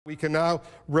We can now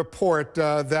report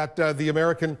that the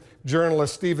American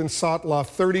journalist Stephen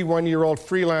Sotloff, 31-year-old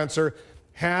freelancer,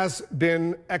 has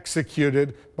been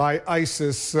executed by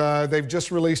ISIS. They've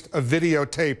just released a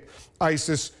videotape,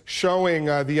 ISIS, showing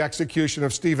the execution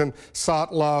of Stephen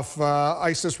Sotloff.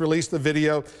 ISIS released the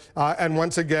video, and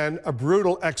once again, a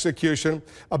brutal execution,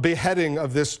 a beheading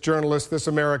of this journalist, this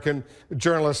American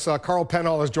journalist. Carl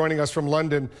Penhall is joining us from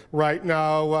London right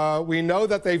now. We know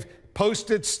that they've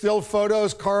posted still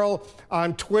photos, Carl,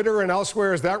 on Twitter and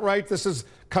elsewhere. Is that right? This is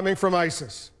coming from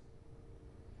ISIS.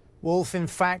 Wolf, in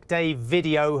fact, a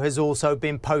video has also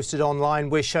been posted online.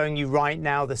 We're showing you right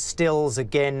now the stills.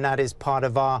 Again, that is part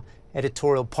of our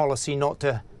editorial policy not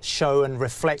to show and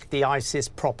reflect the ISIS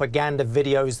propaganda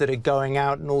videos that are going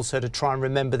out, and also to try and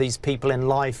remember these people in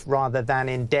life rather than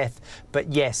in death.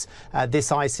 But yes,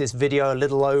 this ISIS video, a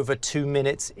little over 2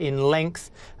 minutes in length.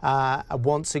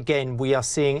 Once again, we are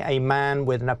seeing a man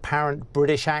with an apparent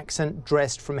British accent,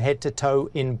 dressed from head to toe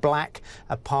in black,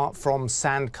 apart from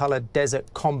sand-coloured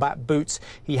desert combat boots.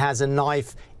 He has a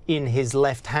knife in his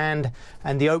left hand,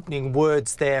 and the opening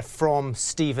words there from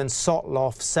Stephen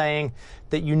Sotloff saying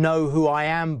that you know who I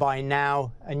am by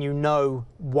now and you know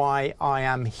why I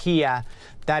am here.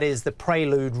 That is the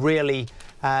prelude really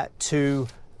to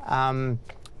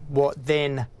what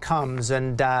then comes,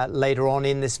 and later on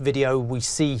in this video we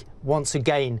see once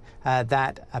again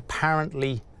that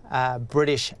apparently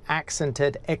British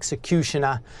accented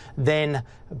executioner then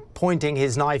pointing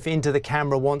his knife into the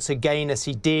camera once again, as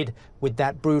he did with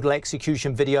that brutal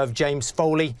execution video of James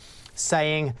Foley,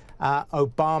 saying,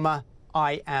 Obama,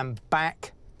 I am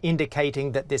back,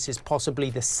 indicating that this is possibly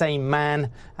the same man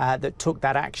that took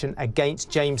that action against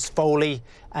James Foley,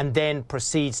 and then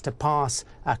proceeds to pass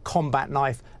a combat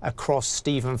knife across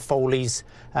Stephen Foley's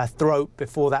throat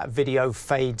before that video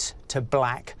fades to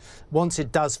black. Once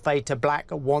it does fade to black,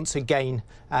 once again,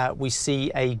 we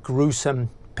see a gruesome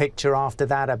picture after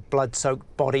that, a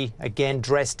blood-soaked body, again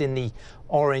dressed in the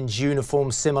orange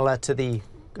uniform similar to the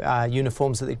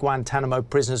uniforms that the Guantanamo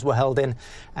prisoners were held in,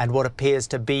 and what appears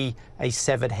to be a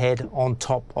severed head on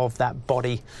top of that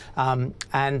body.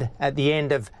 And at the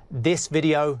end of this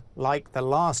video, like the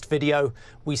last video,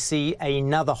 we see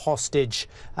another hostage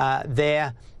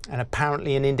there, and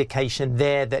apparently an indication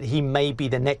there that he may be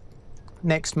the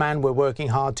next man. We're working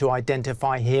hard to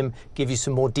identify him, give you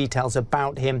some more details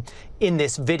about him. In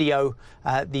this video,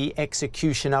 the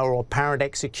executioner, or apparent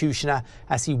executioner,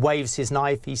 as he waves his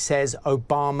knife, he says,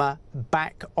 Obama,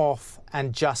 back off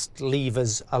and just leave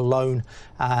us alone.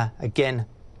 Again,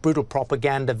 brutal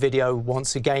propaganda video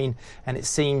once again, and it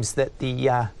seems that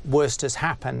the worst has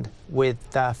happened with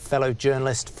fellow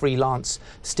journalist, freelance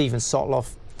Stephen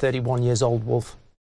Sotloff, 31 years old, Wolf.